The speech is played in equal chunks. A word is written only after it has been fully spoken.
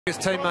His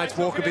teammates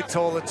walk a bit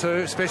taller too,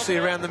 especially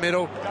around the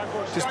middle.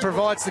 Just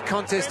provides the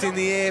contest in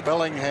the air.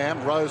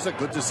 Bellingham, Rosa,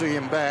 good to see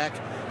him back.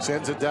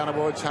 Sends it down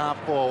towards half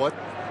forward.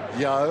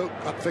 Yo,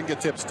 got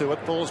fingertips to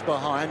it, falls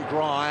behind.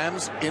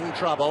 Grimes in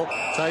trouble,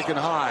 taken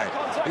high.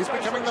 He's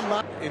becoming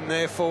the in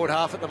their forward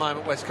half at the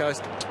moment, West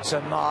Coast.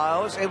 So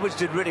Miles, Edwards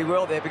did really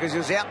well there because he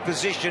was out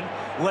position.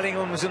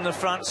 Wellingham was in the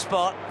front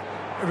spot.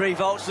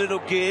 Revolt's little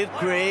give,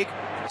 Greg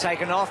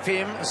taken off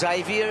him.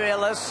 Xavier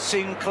Ellis,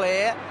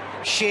 Sinclair,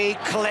 She,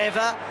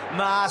 Clever,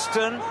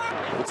 Marston.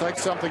 Will take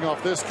something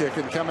off this kick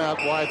and come out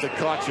wide to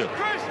Cochin.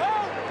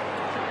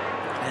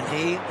 And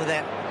he, with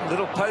that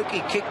little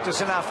pokey kick to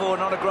centre forward,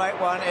 not a great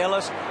one.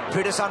 Ellis,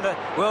 Priddis under,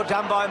 well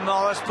done by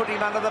Morris, put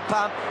him under the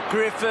pump.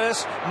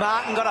 Griffiths,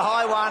 Martin got a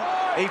high one.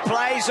 He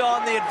plays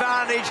on the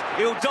advantage.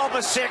 He'll dob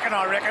a second,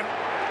 I reckon.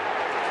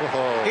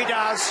 Oh. He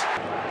does.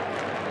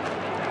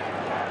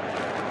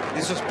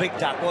 This was big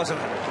duck,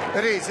 wasn't it?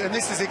 It is, and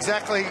this is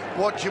exactly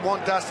what you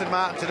want Dustin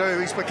Martin to do.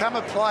 He's become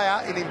a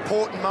player in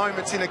important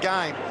moments in a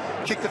game.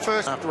 Kick the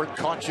first. After it,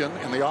 Cochin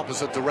in the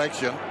opposite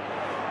direction.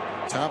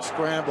 Tough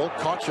scramble.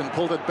 Cochin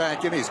pulled it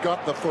back in. He's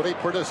got the footy.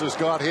 Priddis has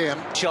got him.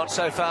 Shot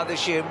so far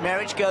this year.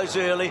 Marriage goes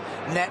early.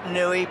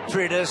 Naitanui,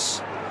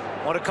 Priddis.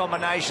 What a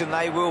combination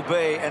they will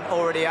be and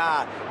already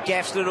are.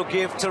 Gaff's little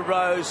give to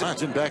Rose.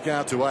 Martin back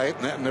out to 8.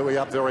 Naitanui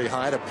up very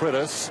high to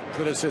Priddis.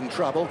 Priddis in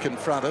trouble,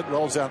 confronted,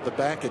 rolls out the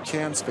back. A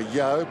chance for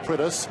Yo.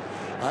 Priddis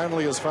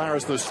only as far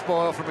as the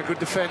spoil from a good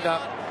defender.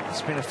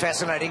 It's been a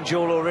fascinating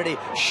duel already.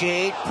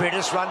 Sheed,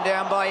 Priddis run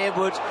down by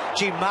Edwards.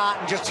 Gee,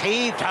 Martin just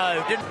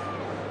heaved-ho, didn't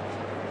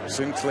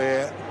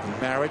Sinclair,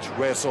 Marriage,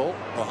 wrestle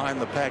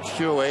behind the pack.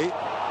 Shuey,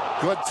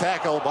 good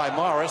tackle by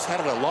Morris. Had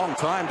it a long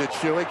time, did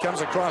Shuey.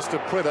 Comes across to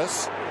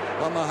Priddis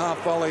on the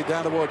half volley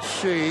down towards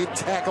She.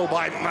 Tackle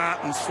by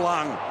Martin,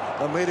 slung.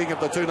 A meeting of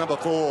the two number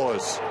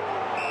 4s.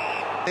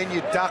 Then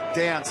you duck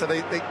down, so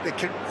they're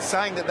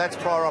saying that that's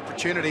prior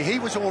opportunity. He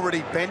was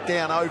already bent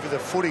down over the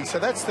footy, so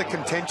that's the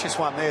contentious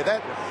one there.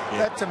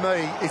 That to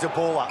me is a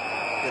baller.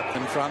 Yep.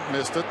 In front,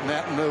 missed it.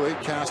 Naitanui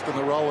cast in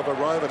the role of a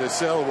rover to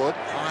Selwood.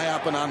 High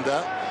up and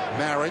under.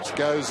 Marriage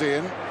goes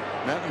in.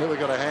 Naitanui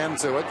got a hand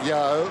to it.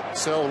 Yo,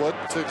 Selwood,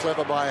 too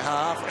clever by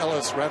half.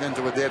 Ellis ran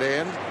into a dead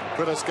end.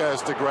 Priddis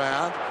goes to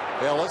ground.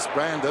 Ellis,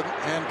 Brandon,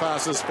 hand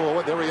passes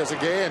forward. There he is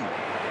again.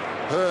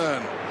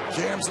 Hearn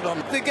jams it on.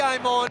 The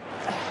game on.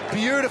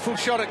 Beautiful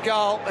shot at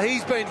goal.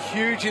 He's been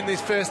huge in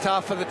this first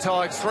half for the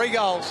Tigers. 3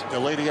 goals.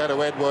 Deledio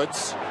to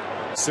Edwards.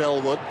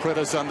 Selwood,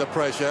 Priddis under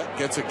pressure.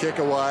 Gets a kick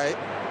away.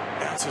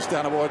 Bounces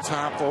down towards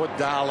half forward.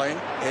 Darling,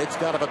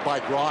 edged out of it by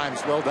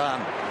Grimes. Well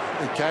done.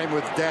 He came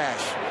with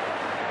dash.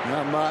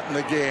 Now Martin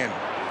again.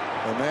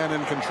 The man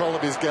in control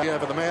of his game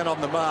over the man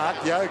on the mark.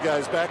 Yo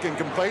goes back and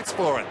competes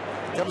for it.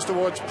 Comes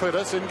towards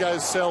Priddis. In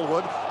goes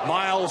Selwood.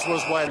 Miles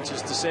was waiting.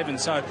 Just to 7,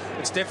 so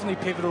it's definitely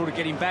pivotal to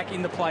get him back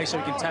in the play so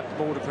he can tap the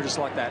ball to Priddis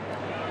like that.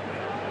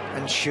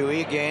 And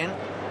Shuey again.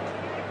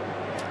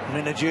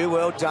 Minaju,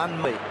 well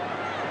done.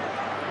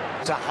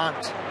 To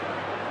Hunt.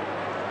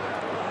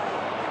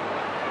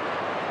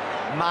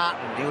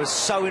 Martin, he was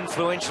so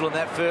influential in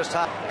that first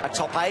half. A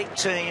top 8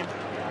 team,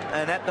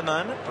 and at the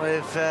moment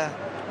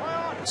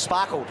we've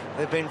sparkled.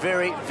 They've been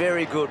very,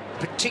 very good,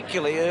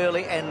 particularly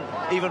early and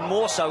even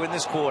more so in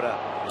this quarter.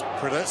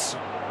 Priddis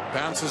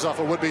bounces off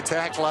a would-be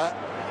tackler.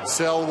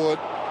 Selwood,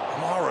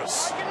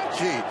 Morris.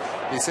 Gee,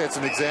 he sets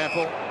an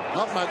example.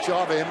 Not much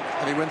of him,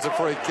 and he wins a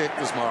free kick,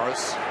 was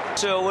Morris.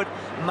 Selwood,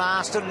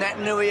 Marston,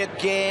 Naitanui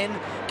again,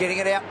 getting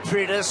it out.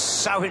 Priddis,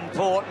 so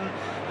important.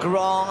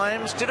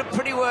 Grimes did it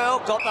pretty well,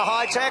 got the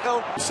high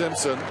tackle.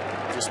 Simpson,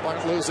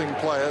 despite losing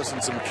players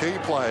and some key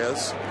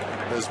players,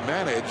 has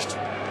managed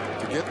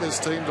to get this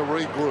team to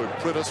regroup.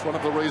 Priddis, one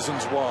of the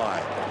reasons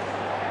why.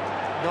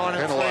 9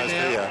 and 3 Penalised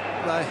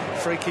now. here.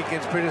 Free kick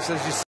against Priddis,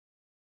 as you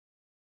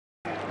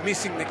see,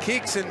 missing the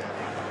kicks, and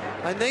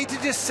they need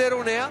to just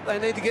settle now. They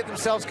need to get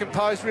themselves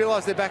composed,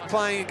 realise they're back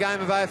playing a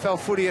game of AFL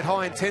footy at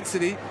high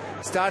intensity,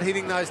 start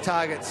hitting those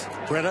targets.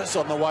 Priddis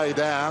on the way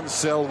down.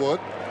 Selwood.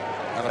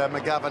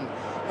 McGovern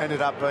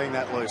ended up being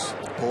that loose.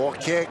 Poor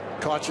kick.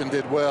 Cochin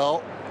did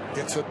well.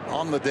 Gets it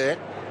on the deck.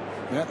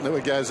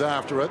 Naitanui goes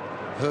after it.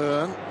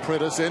 Hearn.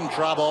 Priddis in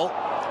trouble.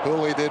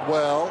 Hooley did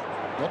well.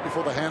 Not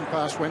before the hand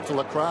pass went to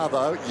Lacroix,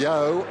 though.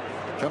 Yo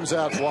comes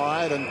out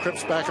wide and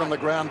Cripps back on the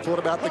ground. Thought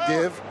about the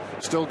give.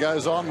 Still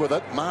goes on with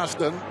it.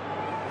 Marston.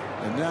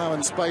 And now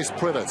in space,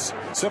 Priddis.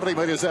 70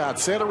 metres out.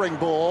 Centering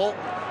ball.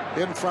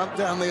 In front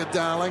down there,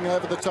 Darling.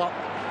 Over the top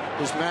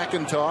is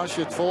McIntosh.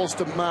 It falls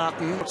to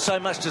Martin. So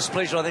much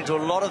displeasure, I think, to a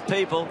lot of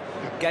people.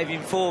 Gave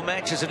him 4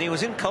 matches and he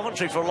was in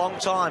commentary for a long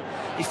time.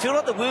 You feel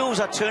like the wheels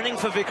are turning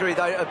for Vickery,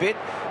 though, a bit.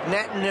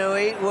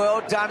 Naitanui,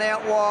 well done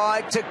out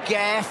wide to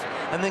Gaff.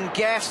 And then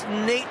Gaff's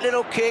neat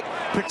little kick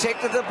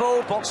protected the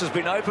ball. Box has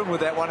been open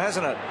with that one,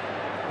 hasn't it?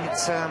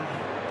 It's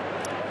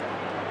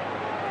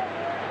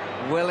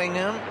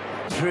Wellingham,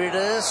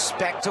 Priddis,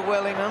 back to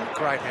Wellingham.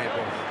 Great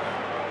handball.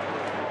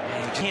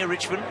 Here,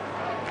 Richmond.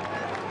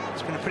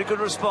 It's been a pretty good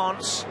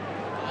response.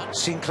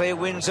 Sinclair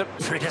wins it.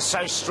 Priddis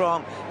so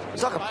strong.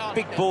 It's like a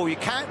big ball. You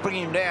can't bring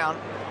him down.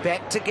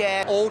 Back to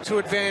Gaff. All to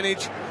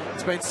advantage.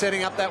 It's been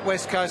setting up that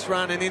West Coast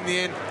run, and in the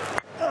end,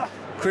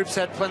 Cripps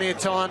had plenty of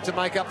time to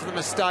make up for the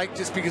mistake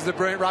just because of the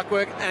brilliant ruck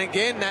work. And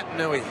again,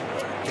 Natanui.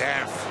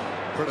 Gaff.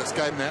 Priddis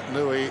gave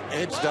Natanui,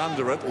 edged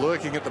under it,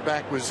 lurking at the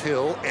back was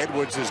Hill.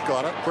 Edwards has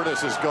got it.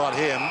 Priddis has got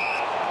him.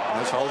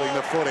 He's holding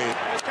the footy.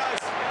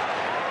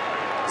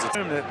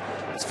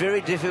 It's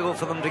very difficult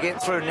for them to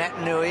get through.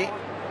 Natanui.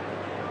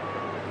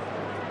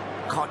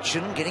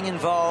 Cochin getting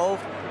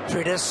involved.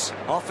 Priddis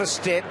off a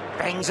step,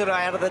 bangs it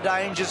out of the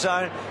danger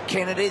zone.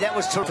 Kennedy, that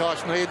was too...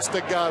 Tosh needs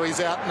to go. He's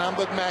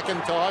outnumbered.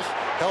 McIntosh.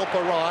 Help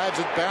arrives.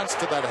 It bounced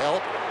to that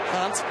help.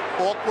 Hunt.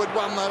 Awkward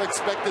one, though.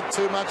 Expected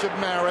too much of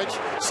marriage.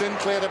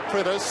 Sinclair to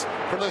Priddis.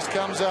 Priddis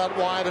comes out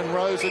wide and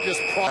Rosa just...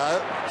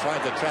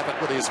 trying to trap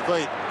it with his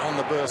feet on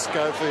the burst.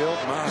 Schofield.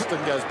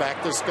 Marston goes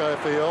back to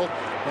Schofield.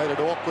 Made it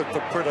awkward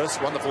for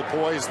Priddis. Wonderful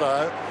poise,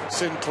 though.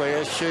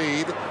 Sinclair.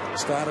 Sheed.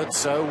 Started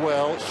so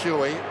well.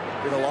 Shuey.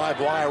 Been a live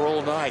wire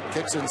all night.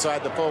 Kicks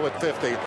inside the forward 50.